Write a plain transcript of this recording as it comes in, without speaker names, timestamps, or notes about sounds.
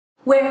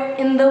Where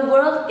in the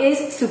world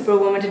is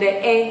Superwoman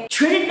today?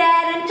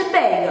 Trinidad and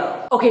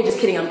Tobago. Okay, just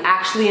kidding, I'm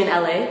actually in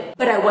LA.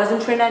 But I was in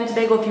Trinidad and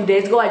Tobago a few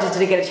days ago, I just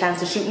didn't get a chance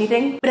to shoot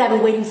anything. But I've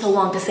been waiting so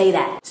long to say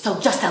that, so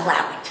just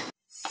allow it.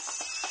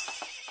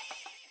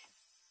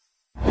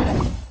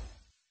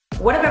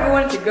 What up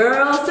everyone, it's your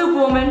girl,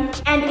 Superwoman.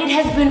 And it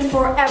has been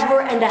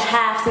forever and a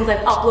half since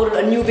I've uploaded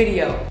a new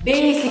video.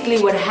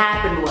 Basically what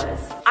happened was,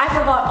 I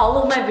forgot all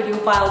of my video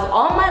files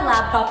on my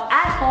laptop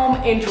at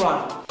home in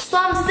Toronto. So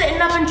I'm sitting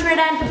up in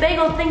Trinidad and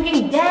Tobago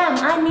thinking, damn,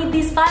 I need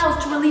these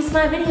files to release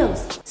my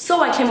videos.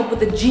 So I came up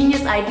with a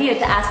genius idea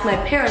to ask my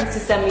parents to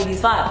send me these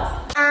files.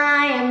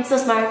 I am so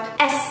smart,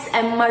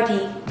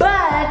 SMRT,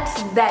 but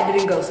that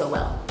didn't go so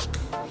well.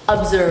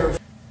 Observe.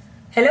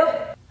 Hello?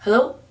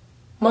 Hello?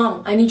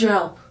 Mom, I need your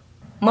help.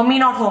 Mummy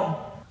not home.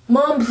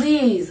 Mom,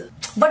 please.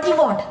 What do you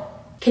want?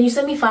 Can you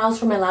send me files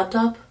from my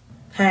laptop?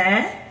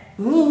 Huh?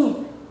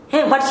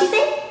 Hey, what'd she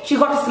say? She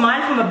got a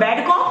smile from a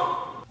bad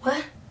cop?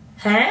 What?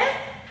 Huh?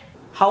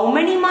 How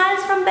many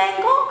miles from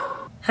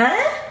Bangkok? Huh?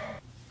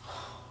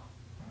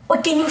 Oh,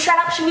 can you shut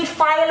up? She needs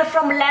file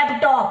from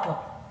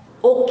laptop.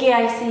 Okay,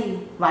 I see.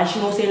 Why she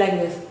won't say like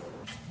this?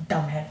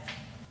 Dumbhead.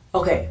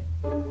 Okay,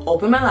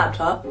 open my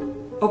laptop.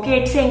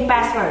 Okay, it's saying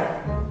password.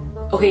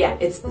 Okay, yeah,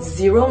 it's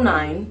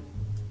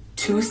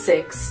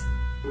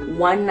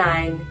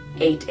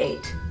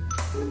 09261988.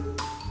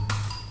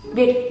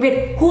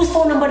 Wait, whose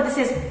phone number this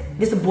is?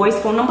 This is a boy's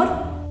phone number?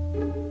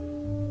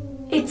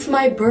 It's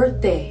my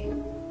birthday.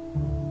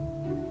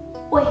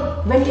 Wait,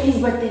 when is his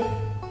birthday?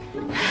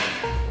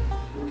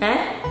 Huh?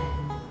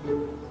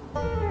 I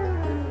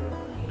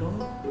don't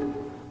know.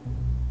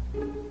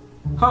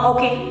 Huh,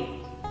 okay.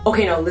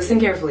 Okay, now listen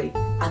carefully.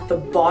 At the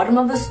bottom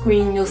of the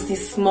screen, you'll see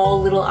small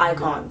little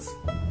icons.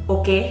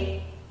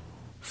 Okay.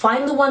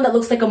 Find the one that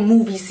looks like a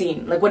movie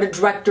scene, like what a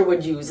director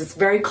would use. It's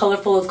very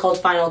colorful, it's called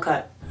Final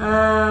Cut.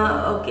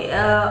 Okay,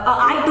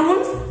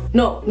 iTunes?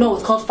 No,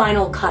 it's called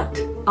Final Cut.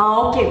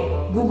 Okay,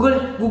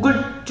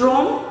 Google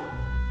Chrome?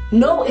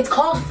 No, it's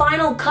called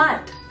Final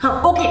Cut.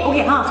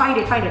 Okay, find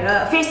it.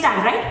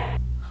 FaceTime, right?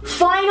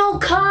 Final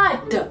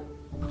Cut!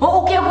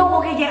 Oh, okay,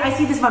 yeah, I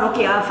see this one,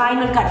 okay,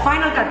 Final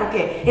Cut,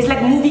 okay. It's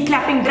like movie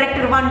clapping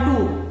director 1,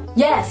 2.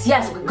 Yes,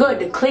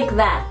 good, click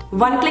that.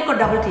 One click or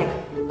double click?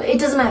 It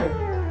doesn't matter.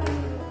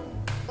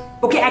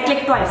 Okay, I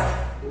clicked twice.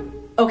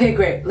 Okay,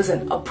 great.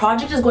 Listen, a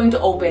project is going to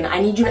open. I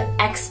need you to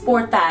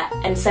export that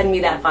and send me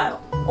that file.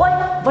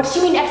 What does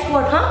she mean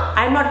export, huh?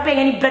 I'm not paying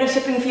any bloody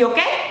shipping fee,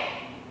 okay?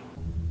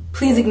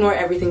 Please ignore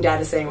everything Dad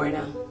is saying right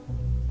now.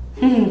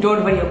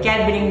 Don't worry, okay?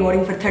 I've been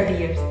ignoring for 30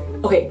 years.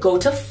 Okay, go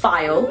to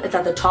File. It's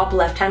at the top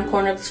left-hand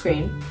corner of the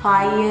screen.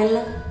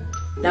 File.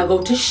 Now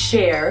go to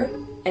Share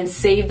and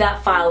save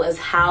that file as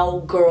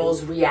How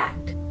Girls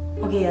React.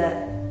 Okay,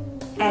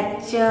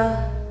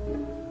 H-O...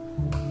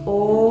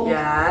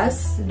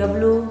 Yes.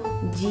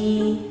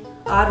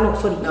 W-G-R... No,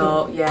 sorry.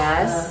 No,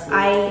 yes.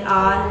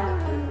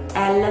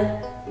 I-R-L...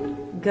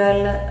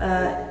 Girl...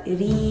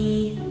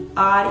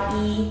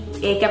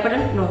 R-E-A capital?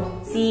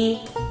 No.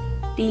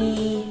 C-T...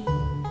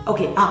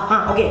 Okay,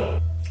 okay.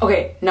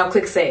 Okay, now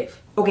click Save.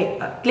 Okay,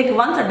 click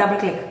once or double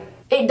click?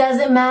 It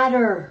doesn't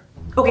matter.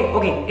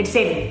 Okay, it's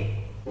saving.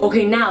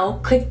 Okay, now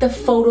click the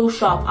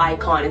Photoshop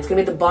icon. It's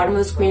gonna be at the bottom of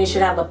the screen. It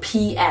should have a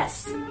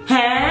PS.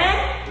 Huh?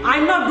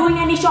 I'm not doing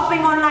any shopping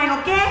online,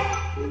 okay?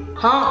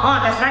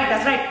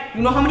 That's right.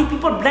 You know how many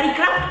people bloody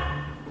craft?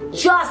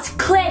 Just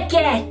click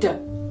it!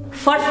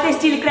 First they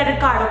steal a credit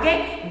card,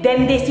 okay?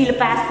 Then they steal a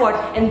passport.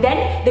 And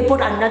then they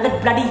put another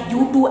bloody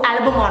U2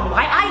 album on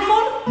my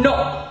iPhone? No.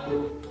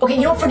 Okay,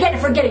 you know, forget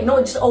it. No,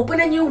 just open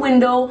a new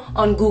window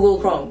on Google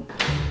Chrome.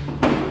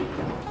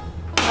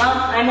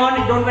 I'm on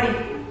it, don't worry.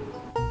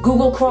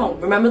 Google Chrome,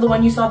 remember the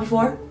one you saw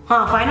before?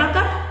 Final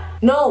Cut?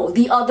 No,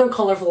 the other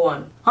colorful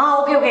one.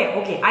 Okay,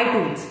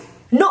 iTunes.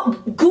 No,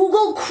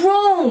 Google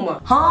Chrome!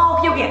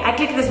 Okay, I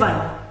click this one.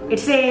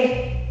 It's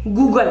a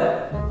Google.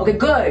 Okay,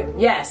 good,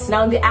 yes.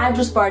 Now in the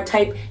address bar,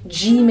 type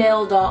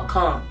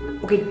gmail.com.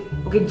 Okay,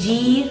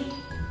 G-E-M-A-L-E.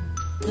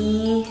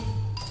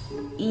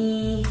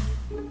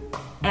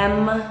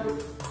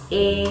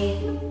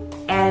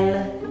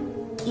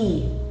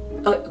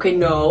 Okay,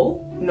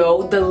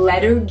 no, the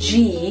letter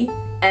G-M-A-I-L.com.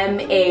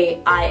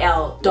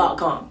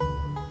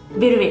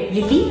 Wait,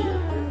 Lily?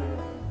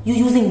 You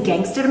using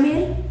gangster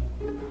mail?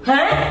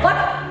 Huh? What?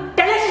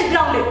 Tell us it's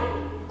grounded.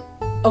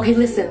 Okay,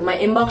 listen, my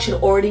inbox should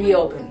already be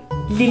open.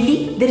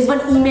 Lily, there is one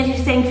email here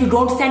saying if you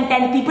don't send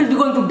 10 people, we're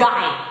going to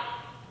die.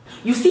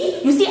 You see,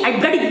 I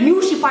bloody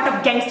knew she part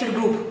of gangster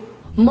group.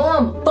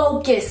 Mom,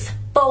 focus.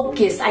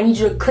 I need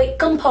you to click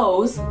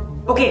compose.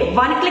 Okay,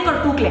 one click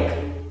or two click?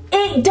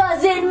 It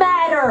doesn't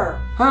matter.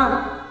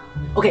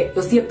 Okay,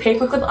 you'll see a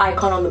paperclip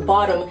icon on the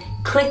bottom.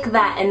 Click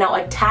that and now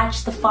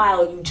attach the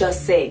file you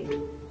just saved.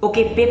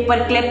 Okay,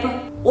 paperclip.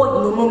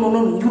 Oh,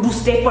 no. You do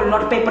staple,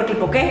 not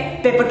paperclip, okay?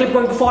 Paperclip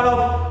going to fall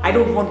out. I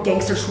don't want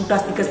gangsters shoot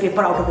us because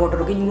paper out of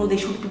order, okay? You know they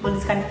shoot people,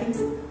 these kind of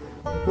things.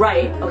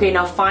 Right. Okay,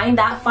 now find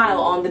that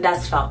file on the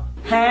desktop.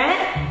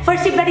 Huh?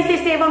 First she bloody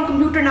says save on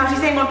computer, now she's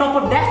saying on top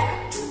of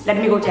desk. Let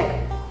me go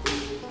check.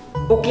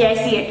 Okay, I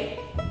see it.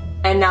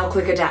 now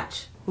click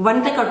attach.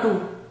 One click or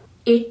two?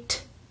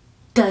 It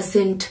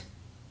doesn't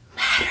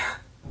matter.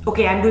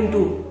 Okay, I'm doing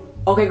two.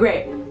 Okay,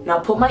 great. Now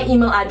put my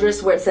email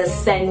address where it says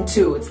send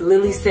to. It's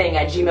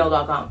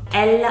lillysingh@gmail.com.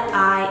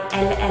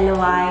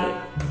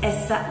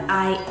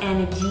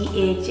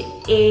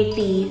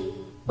 LILLYSINGHAT.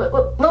 Wait,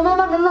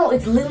 no.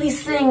 It's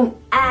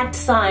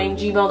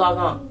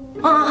lillysingh@gmail.com.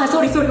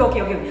 Sorry.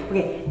 Okay.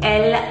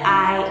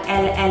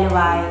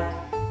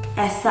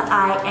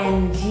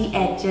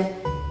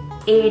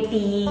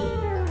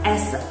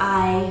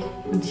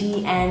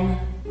 LILLYSINGHATSIGN.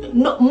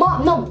 No,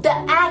 Mom, no, the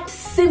at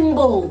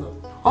symbol.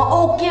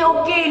 Oh,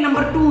 okay.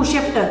 Number 2,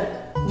 shift.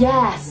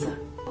 Yes.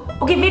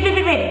 Okay,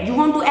 wait. You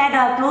want to add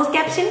a closed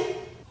caption?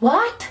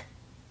 What?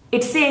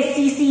 It says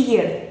CC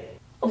here.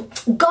 Oh,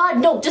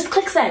 God, no, just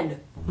click send.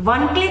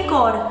 One click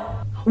or?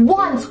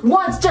 Once,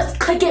 just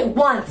click it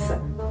once.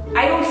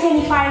 I don't see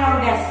any file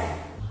on desk.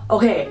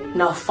 Okay,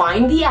 now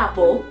find the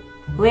apple.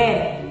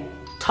 Where?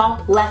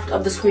 Top left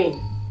of the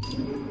screen.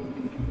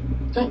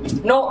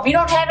 No, we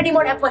don't have any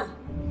more apple.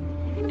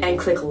 And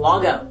click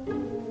log out.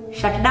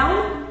 Shut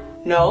down?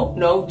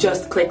 No,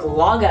 just click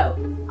log out.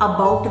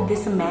 About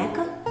this Mac?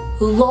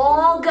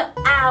 Log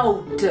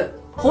out.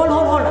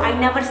 Hold. I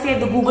never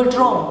saved the Google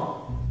Chrome.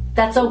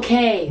 That's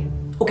okay.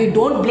 Okay,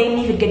 don't blame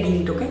me if it get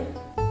deleted, okay?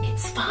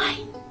 It's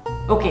fine.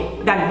 Okay,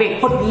 done.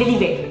 Wait.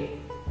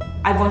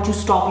 I want you to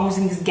stop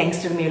using this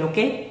gangster mail,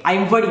 okay? I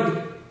am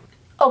worried.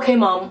 Okay,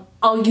 Mom,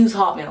 I'll use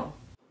Hotmail.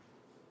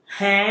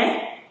 Huh?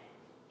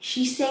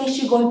 She's saying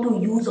she's going to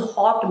use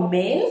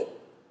Hotmail?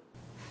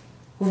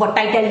 What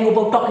I tell you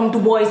about talking to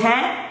boys,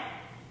 huh?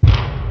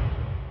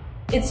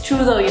 It's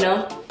true though, you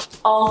know.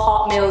 All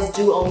Hotmails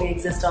do only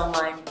exist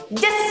online.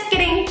 Just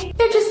kidding.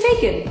 They're just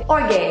taken.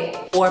 Or gay.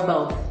 Or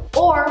both.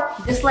 Or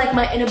dislike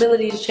my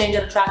inability to change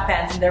out of track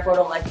pants and therefore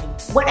don't like me.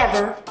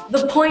 Whatever.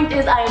 The point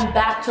is I am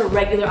back to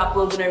regular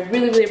uploads and I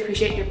really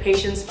appreciate your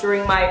patience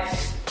during my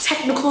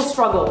technical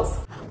struggles.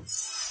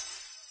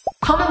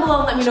 Comment below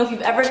and let me know if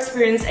you've ever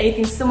experienced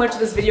anything similar to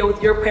this video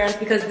with your parents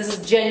because this is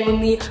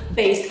genuinely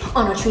based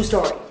on a true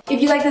story. If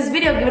you like this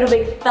video, give it a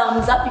big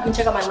thumbs up. You can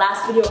check out my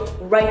last video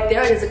right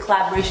there. It is a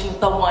collaboration with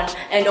the one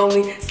and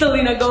only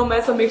Selena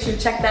Gomez, so make sure you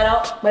check that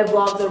out. My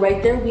vlogs are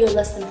right there. We are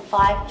less than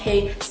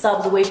 5K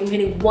subs away from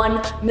hitting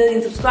 1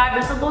 million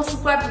subscribers, so go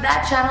subscribe to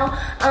that channel.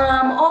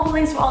 All the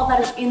links for all of that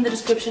is in the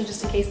description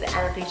just in case the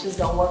annotations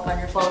don't work on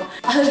your phone.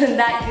 Other than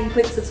that, you can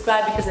click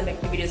subscribe because I make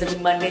new videos every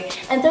Monday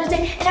and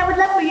Thursday, and I would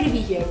love for you to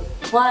be here.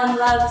 One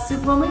love,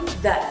 Superwoman.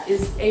 That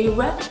is a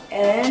wrap,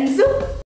 and zoom.